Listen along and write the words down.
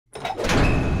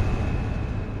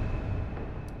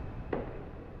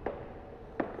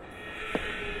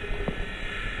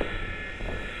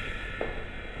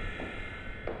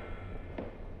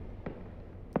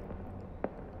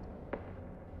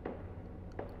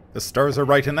The stars are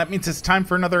right, and that means it's time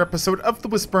for another episode of The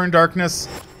Whisper in Darkness.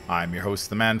 I'm your host,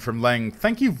 the Man from Leng.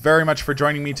 Thank you very much for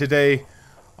joining me today.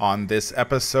 On this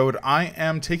episode, I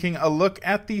am taking a look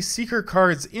at the Seeker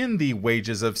cards in the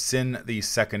Wages of Sin, the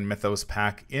second Mythos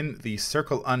pack in the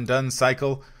Circle Undone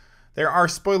cycle. There are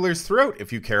spoilers throughout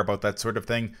if you care about that sort of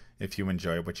thing. If you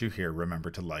enjoy what you hear,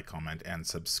 remember to like, comment, and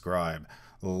subscribe.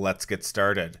 Let's get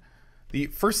started. The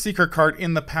first Seeker card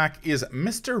in the pack is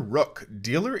Mr. Rook,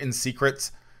 Dealer in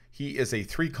Secrets. He is a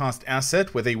 3-cost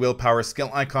asset with a willpower skill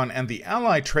icon and the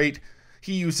ally trait.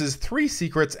 He uses 3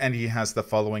 secrets and he has the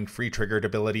following free triggered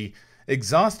ability.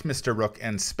 Exhaust Mr. Rook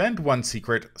and spend 1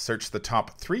 secret. Search the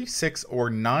top 3, 6, or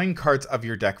 9 cards of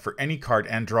your deck for any card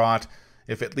and draw it.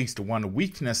 If at least one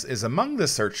weakness is among the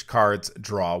searched cards,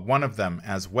 draw one of them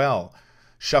as well.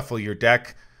 Shuffle your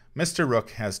deck. Mr.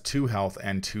 Rook has 2 health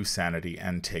and 2 sanity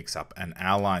and takes up an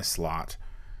ally slot.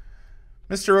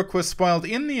 Mr. Rook was spoiled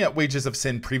in the Wages of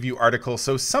Sin preview article,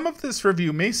 so some of this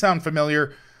review may sound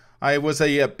familiar. I was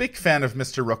a big fan of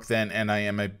Mr. Rook then, and I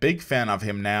am a big fan of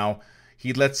him now.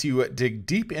 He lets you dig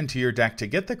deep into your deck to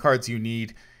get the cards you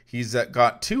need. He's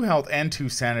got 2 health and 2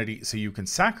 sanity, so you can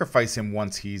sacrifice him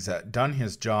once he's done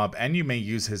his job, and you may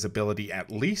use his ability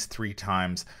at least 3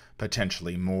 times,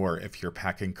 potentially more if you're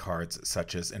packing cards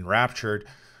such as Enraptured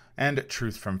and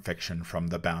Truth from Fiction from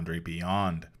the Boundary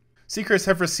Beyond. Seekers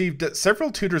have received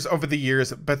several tutors over the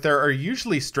years, but there are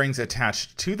usually strings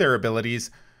attached to their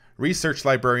abilities. Research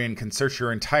Librarian can search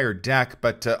your entire deck,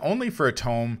 but only for a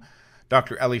tome.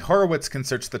 Dr. Ellie Horowitz can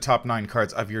search the top 9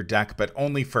 cards of your deck, but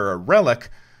only for a relic.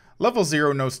 Level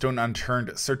 0 No Stone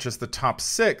Unturned searches the top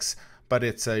 6, but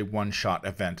it's a one-shot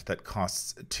event that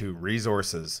costs 2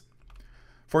 resources.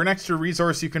 For an extra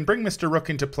resource, you can bring Mr. Rook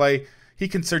into play. He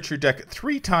can search your deck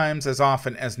 3 times as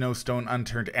often as No Stone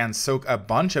Unturned and soak a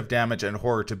bunch of damage and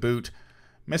horror to boot.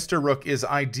 Mr. Rook is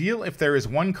ideal if there is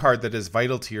one card that is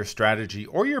vital to your strategy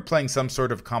or you're playing some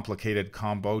sort of complicated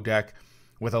combo deck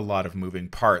with a lot of moving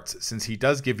parts, since he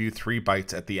does give you 3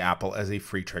 bites at the apple as a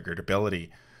free triggered ability.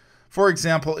 For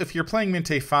example, if you're playing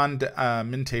Minte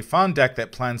Fan deck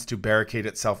that plans to barricade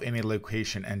itself in a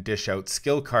location and dish out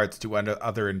skill cards to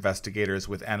other investigators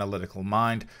with analytical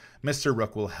mind, Mr.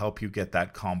 Rook will help you get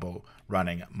that combo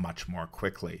running much more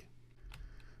quickly.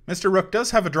 Mr. Rook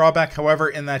does have a drawback, however,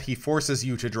 in that he forces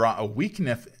you to draw a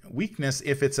weakness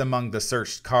if it's among the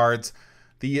searched cards.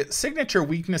 The signature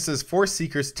weaknesses for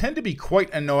Seekers tend to be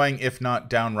quite annoying, if not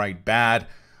downright bad.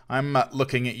 I'm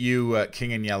looking at you,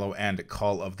 King in Yellow and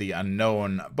Call of the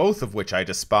Unknown, both of which I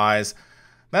despise.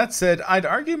 That said, I'd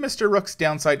argue Mr. Rook's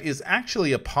downside is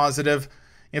actually a positive.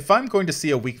 If I'm going to see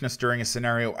a weakness during a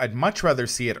scenario, I'd much rather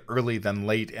see it early than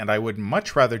late, and I would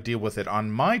much rather deal with it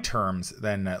on my terms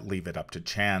than leave it up to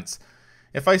chance.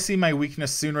 If I see my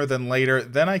weakness sooner than later,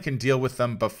 then I can deal with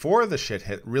them before the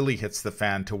shit really hits the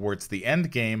fan towards the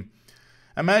end game.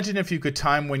 Imagine if you could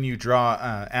time when you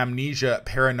draw Amnesia,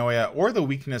 Paranoia, or the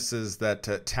weaknesses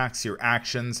that tax your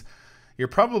actions. You're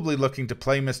probably looking to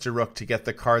play Mr. Rook to get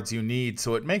the cards you need,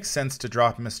 so it makes sense to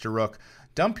drop Mr. Rook,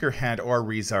 dump your hand or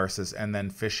resources, and then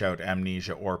fish out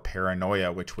Amnesia or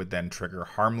Paranoia, which would then trigger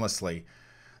harmlessly.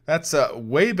 That's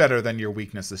way better than your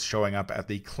weaknesses showing up at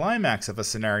the climax of a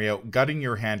scenario, gutting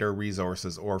your hand or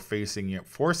resources, or forcing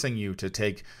you to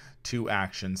take 2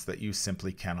 actions that you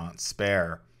simply cannot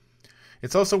spare.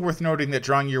 It's also worth noting that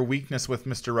drawing your weakness with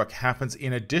Mr. Rook happens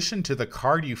in addition to the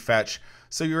card you fetch,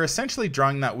 so you're essentially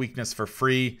drawing that weakness for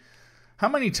free. How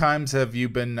many times have you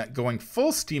been going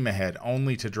full steam ahead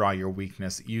only to draw your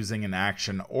weakness using an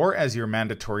action or as your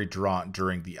mandatory draw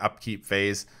during the upkeep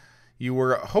phase? You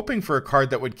were hoping for a card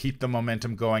that would keep the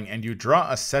momentum going and you draw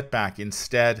a setback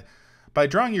instead. By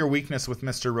drawing your weakness with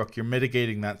Mr. Rook, you're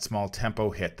mitigating that small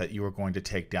tempo hit that you were going to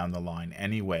take down the line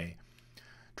anyway.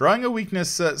 Drawing a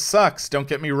weakness sucks, don't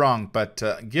get me wrong, but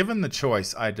given the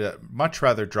choice, I'd much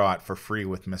rather draw it for free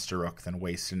with Mr. Rook than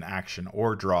waste an action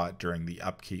or draw it during the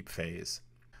upkeep phase.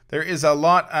 There is a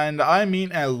lot, and I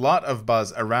mean a lot, of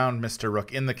buzz around Mr.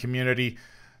 Rook in the community.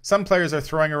 Some players are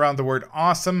throwing around the word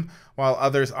awesome, while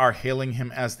others are hailing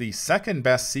him as the second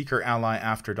best Seeker ally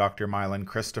after Dr. Mylan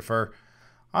Christopher.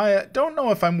 I don't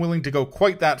know if I'm willing to go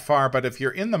quite that far, but if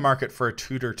you're in the market for a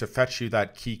tutor to fetch you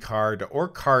that key card or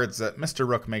cards, Mr.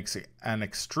 Rook makes an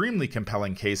extremely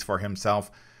compelling case for himself.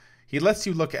 He lets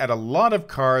you look at a lot of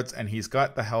cards, and he's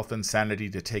got the health and sanity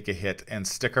to take a hit and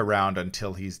stick around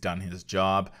until he's done his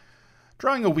job.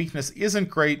 Drawing a weakness isn't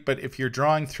great, but if you're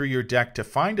drawing through your deck to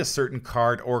find a certain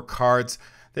card or cards,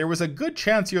 there was a good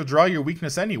chance you'll draw your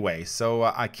weakness anyway, so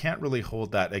I can't really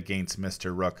hold that against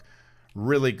Mr. Rook.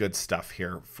 Really good stuff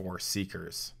here for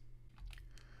Seekers.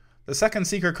 The second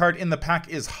Seeker card in the pack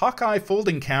is Hawkeye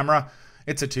Folding Camera.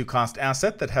 It's a 2-cost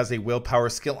asset that has a willpower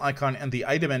skill icon and the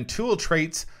item and tool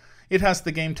traits. It has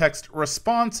the game text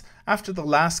response. After the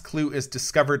last clue is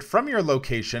discovered from your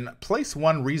location, place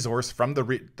 1 resource from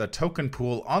the token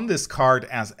pool on this card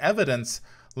as evidence.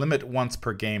 Limit once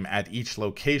per game at each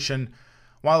location.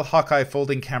 While Hawkeye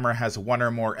Folding Camera has 1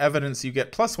 or more evidence, you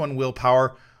get +1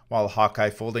 willpower. While Hawkeye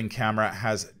Folding Camera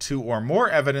has 2 or more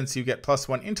evidence, you get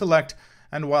 +1 intellect.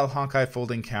 And while Hawkeye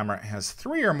Folding Camera has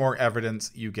 3 or more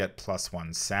evidence, you get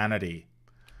 +1 sanity.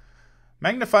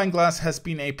 Magnifying Glass has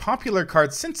been a popular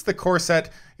card since the core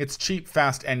set. It's cheap,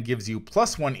 fast, and gives you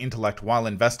 +1 intellect while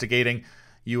investigating.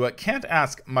 You can't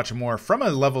ask much more from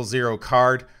a level 0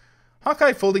 card.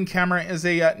 Hawkeye Folding Camera is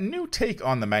a new take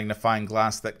on the Magnifying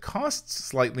Glass that costs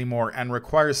slightly more and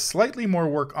requires slightly more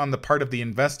work on the part of the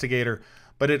investigator,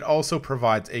 but it also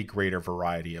provides a greater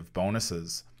variety of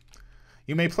bonuses.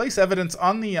 You may place evidence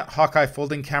on the Hawkeye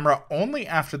Folding Camera only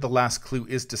after the last clue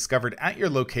is discovered at your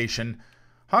location.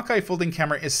 Hawkeye Folding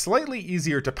Camera is slightly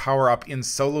easier to power up in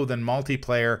solo than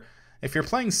multiplayer. If you're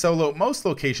playing solo, most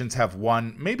locations have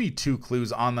 1, maybe 2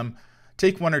 clues on them.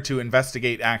 Take 1 or 2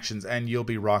 investigate actions and you'll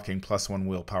be rocking +1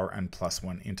 willpower and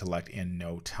 +1 intellect in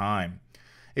no time.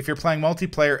 If you're playing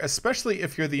multiplayer, especially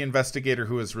if you're the investigator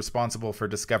who is responsible for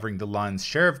discovering the lion's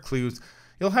share of clues,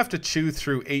 you'll have to chew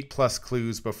through 8+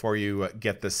 clues before you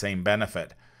get the same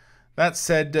benefit. That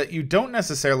said, you don't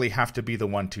necessarily have to be the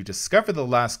one to discover the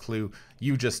last clue,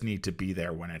 you just need to be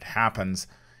there when it happens.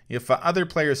 If other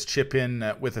players chip in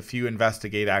with a few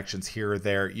investigate actions here or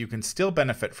there, you can still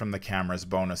benefit from the camera's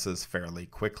bonuses fairly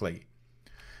quickly.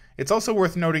 It's also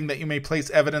worth noting that you may place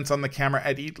evidence on the camera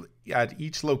at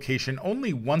each location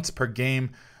only once per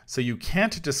game, so you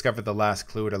can't discover the last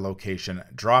clue at a location,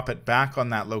 drop it back on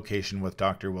that location with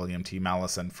Dr. William T.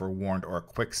 Mallison for warned or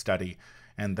quick study,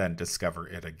 and then discover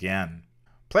it again.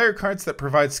 Player cards that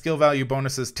provide skill value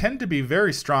bonuses tend to be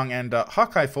very strong, and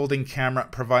Hawkeye Folding Camera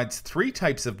provides 3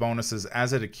 types of bonuses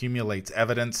as it accumulates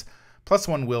evidence: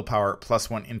 +1 willpower,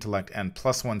 +1 intellect, and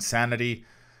 +1 sanity.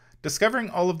 Discovering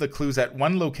all of the clues at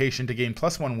one location to gain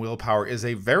 +1 willpower is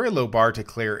a very low bar to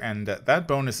clear, and that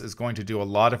bonus is going to do a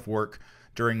lot of work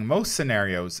during most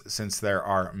scenarios, since there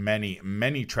are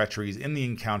many treacheries in the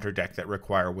encounter deck that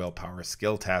require willpower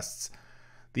skill tests.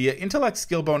 The intellect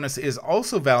skill bonus is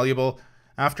also valuable.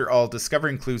 After all,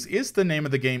 discovering clues is the name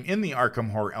of the game in the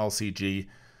Arkham Horror LCG.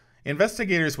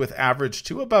 Investigators with average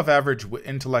to above average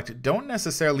intellect don't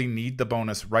necessarily need the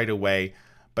bonus right away,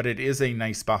 but it is a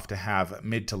nice buff to have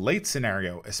mid to late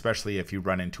scenario, especially if you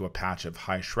run into a patch of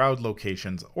high shroud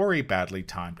locations or a badly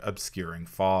timed obscuring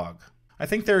fog. I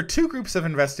think there are 2 groups of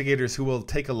investigators who will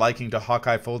take a liking to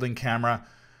Hawkeye Folding Camera.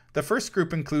 The first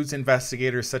group includes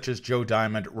investigators such as Joe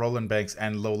Diamond, Roland Banks,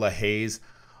 and Lola Hayes.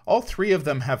 All 3 of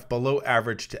them have below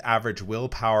average to average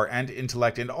willpower and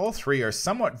intellect, and all 3 are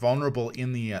somewhat vulnerable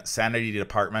in the sanity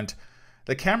department.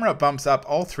 The camera bumps up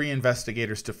all 3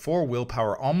 investigators to 4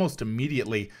 willpower almost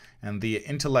immediately, and the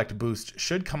intellect boost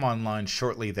should come online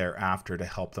shortly thereafter to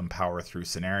help them power through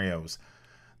scenarios.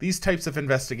 These types of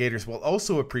investigators will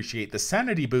also appreciate the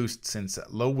sanity boost, since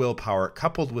low willpower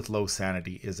coupled with low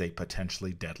sanity is a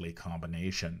potentially deadly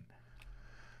combination.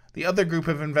 The other group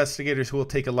of investigators who will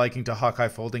take a liking to Hawkeye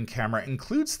Folding Camera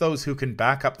includes those who can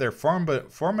back up their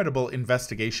formidable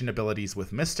investigation abilities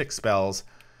with mystic spells.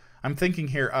 I'm thinking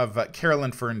here of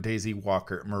Carolyn Fern, Daisy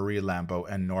Walker, Marie Lambeau,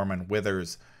 and Norman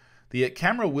Withers. The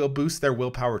camera will boost their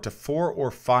willpower to 4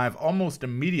 or 5 almost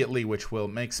immediately, which will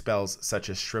make spells such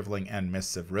as Shriveling and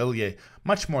Mists of Rillier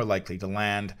much more likely to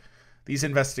land. These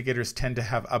investigators tend to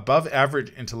have above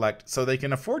average intellect, so they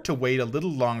can afford to wait a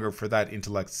little longer for that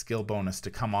intellect skill bonus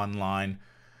to come online.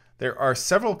 There are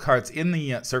several cards in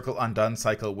the Circle Undone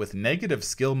cycle with negative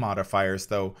skill modifiers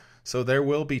though, so there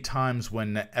will be times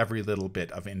when every little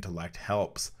bit of intellect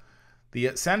helps.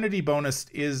 The sanity bonus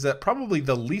is probably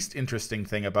the least interesting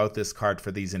thing about this card for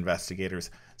these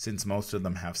investigators, since most of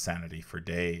them have sanity for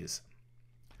days.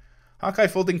 Hawkeye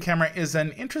Folding Camera is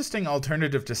an interesting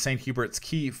alternative to St. Hubert's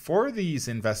Key for these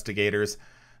investigators.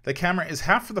 The camera is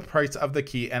half the price of the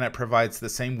key, and it provides the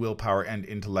same willpower and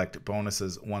intellect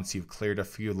bonuses once you've cleared a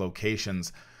few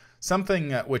locations,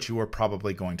 something which you are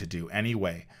probably going to do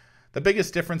anyway. The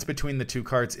biggest difference between the 2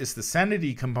 cards is the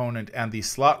sanity component and the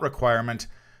slot requirement.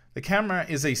 The camera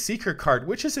is a seeker card,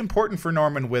 which is important for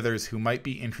Norman Withers, who might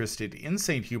be interested in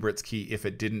St. Hubert's Key if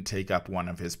it didn't take up one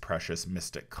of his precious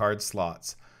mystic card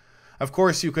slots. Of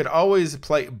course, you could always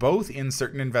play both in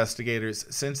certain investigators,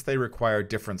 since they require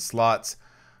different slots.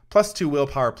 +2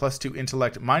 willpower, +2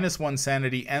 intellect, -1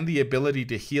 sanity, and the ability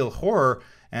to heal horror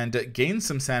and gain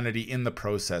some sanity in the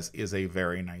process is a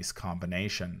very nice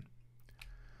combination.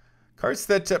 Cards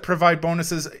that provide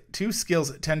bonuses to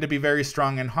skills tend to be very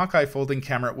strong, and Hawkeye Folding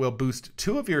Camera will boost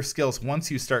 2 of your skills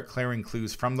once you start clearing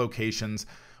clues from locations,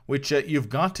 which you've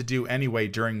got to do anyway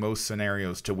during most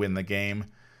scenarios to win the game.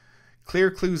 Clear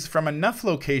clues from enough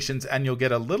locations and you'll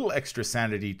get a little extra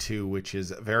sanity too, which is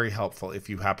very helpful if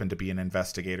you happen to be an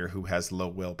investigator who has low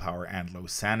willpower and low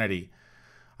sanity.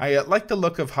 I like the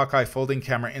look of Hawkeye Folding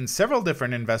Camera in several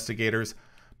different investigators.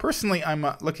 Personally, I'm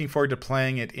looking forward to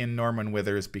playing it in Norman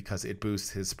Withers because it boosts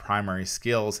his primary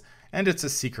skills, and it's a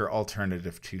Seeker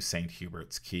alternative to St.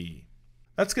 Hubert's Key.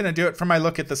 That's going to do it for my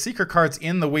look at the Seeker cards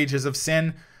in the Wages of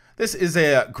Sin. This is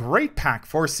a great pack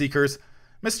for Seekers.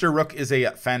 Mr. Rook is a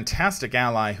fantastic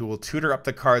ally who will tutor up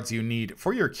the cards you need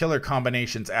for your killer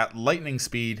combinations at lightning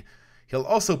speed. He'll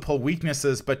also pull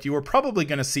weaknesses, but you are probably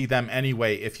going to see them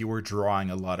anyway if you were drawing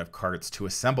a lot of cards to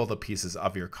assemble the pieces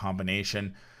of your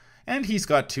combination. And he's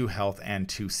got 2 health and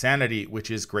 2 sanity, which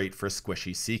is great for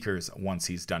squishy Seekers once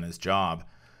he's done his job.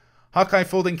 Hawkeye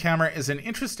Folding Camera is an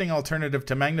interesting alternative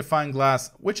to Magnifying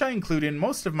Glass, which I include in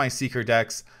most of my Seeker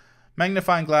decks.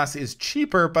 Magnifying Glass is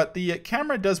cheaper, but the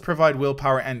camera does provide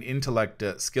willpower and intellect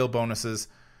skill bonuses.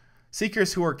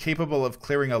 Seekers who are capable of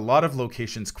clearing a lot of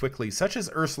locations quickly, such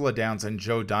as Ursula Downs and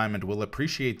Joe Diamond, will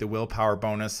appreciate the willpower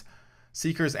bonus.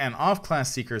 Seekers and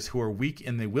off-class Seekers who are weak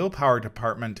in the willpower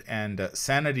department and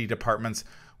sanity departments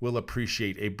will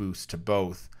appreciate a boost to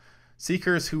both.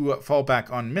 Seekers who fall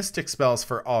back on Mystic spells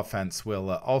for offense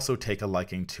will also take a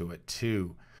liking to it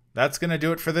too. That's going to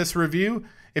do it for this review.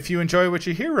 If you enjoy what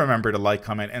you hear, remember to like,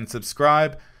 comment, and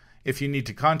subscribe. If you need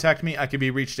to contact me, I can be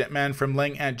reached at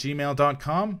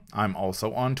manfromleng@gmail.com. I'm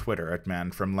also on Twitter at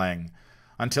manfromleng.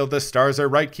 Until the stars are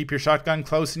right, keep your shotgun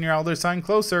close and your elder sign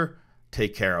closer.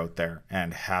 Take care out there,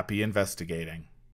 and happy investigating.